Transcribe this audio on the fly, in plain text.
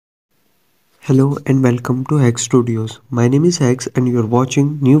Hello and welcome to Hex Studios. My name is Hex and you are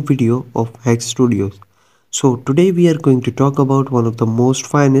watching new video of Hex Studios. So today we are going to talk about one of the most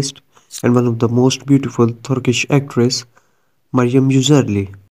finest and one of the most beautiful Turkish actress,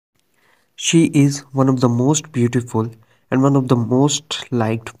 Meryemuzerli. She is one of the most beautiful and one of the most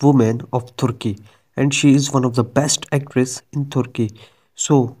liked women of Turkey, and she is one of the best actress in Turkey.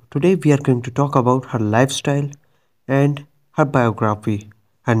 So today we are going to talk about her lifestyle and her biography,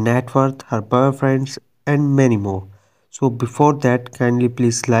 her net worth, her boyfriends and many more. So before that, kindly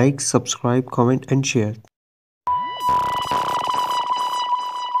please like, subscribe, comment and share.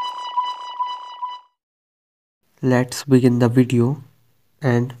 Let's begin the video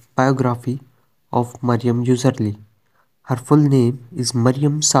and biography of Meryemuzerli. Her full name is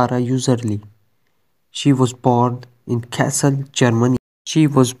Meryem Sara Uzerli. She was born in Kassel, Germany. She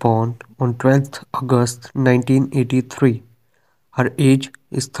was born on 12th August 1983. Her age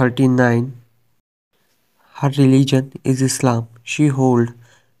is 39. Her religion is Islam. She holds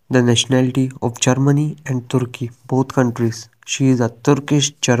the nationality of Germany and Turkey, both countries. She is a Turkish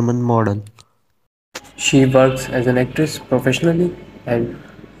German model. She works as an actress professionally and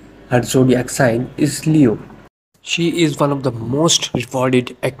her zodiac sign is Leo. She is one of the most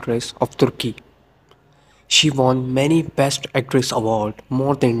rewarded actress of Turkey. She won many Best Actress award,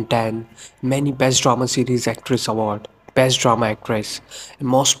 more than 10, many Best Drama Series Actress award, Best Drama Actress,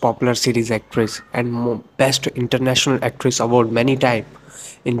 Most Popular Series Actress, and Best International Actress award many times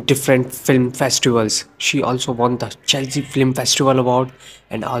in different film festivals. She also won the Chelsea Film Festival award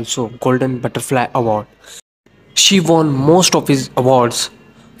and also Golden Butterfly award. She won most of his awards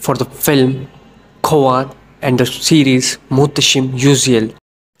for the film Kovan and the series Muhteşem Yüzyıl.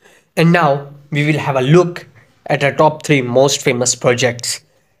 And now we will have a look at our top 3 most famous projects.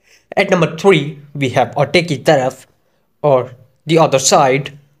 At number 3, we have Oteki Taraf or The Other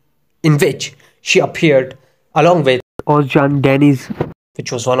Side, in which she appeared along with Ozcan Deniz,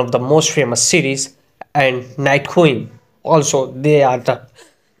 which was one of the most famous series, and Night Queen. Also, they are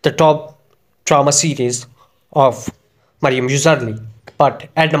the top drama series of Meryemuzerli. But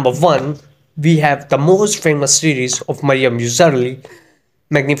at number 1, we have the most famous series of Meryemuzerli,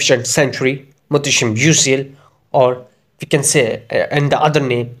 Magnificent Century, Muhteşem Yüzyıl, or we can say, and the other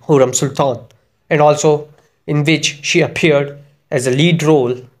name, Hurrem Sultan, and also in which she appeared as a lead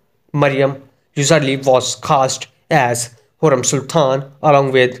role. Meryemuzerli was cast as Hurrem Sultan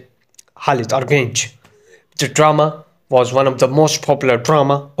along with Halit Argenç. The drama was one of the most popular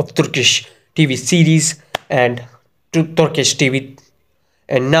drama of Turkish TV series and Turkish TV.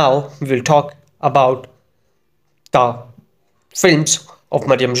 And now we will talk about the films of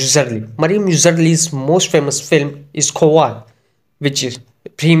Meryemuzerli. Meryemuzerli's most famous film is Kovan, which is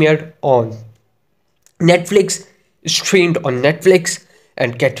premiered on Netflix, streamed on Netflix,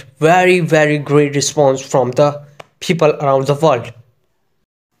 and get very great response from the people around the world.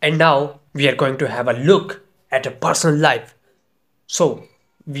 And now we are going to have a look at her personal life. So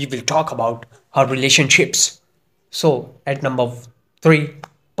we will talk about her relationships. So at number 3,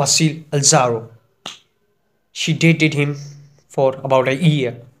 Basil Alzaro. She dated him for about a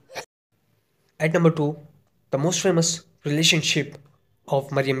year. At number 2, the most famous relationship of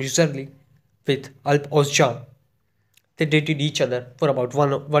Meryemuzerli with Alp Ozcan. They dated each other for about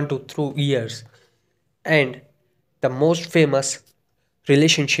one to 2 years. And the most famous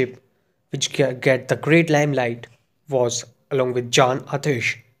relationship which get the great limelight was along with Can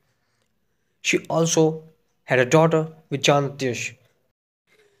Ateş. She also had a daughter with Can Ateş.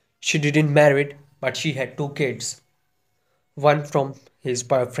 She didn't marry, but she had 2 kids. One from his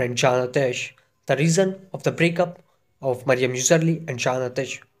boyfriend Can Ateş. The reason of the breakup of Meryemuzerli and Can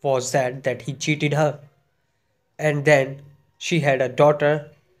Ateş was that he cheated her. And then she had a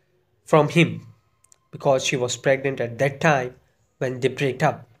daughter from him because she was pregnant at that time when they break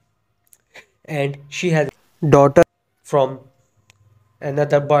up. And she had a daughter from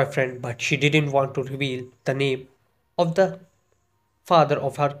another boyfriend, but she didn't want to reveal the name of the father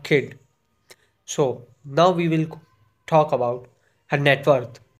of her kid. So now we will talk about her net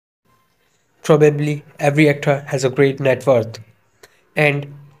worth. Probably every actor has a great net worth,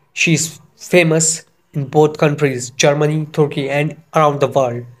 and she's famous in both countries, Germany, Turkey, and around the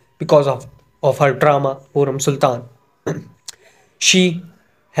world because of her drama Hurrem Sultan. She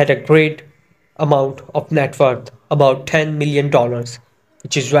had a great amount of net worth, about $10 million,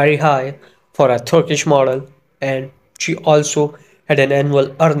 which is very high for a Turkish model, and she also had an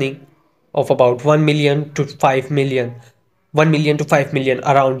annual earning of about 1 million to 5 million, 1 million to 5 million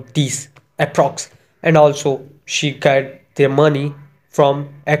around these approx. And also she got their money from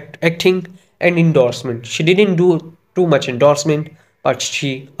acting and endorsement. She didn't do too much endorsement, but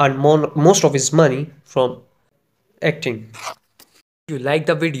she earned most of his money from acting. If you like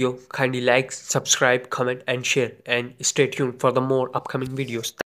the video, kindly like, subscribe, comment and share, and stay tuned for the more upcoming videos.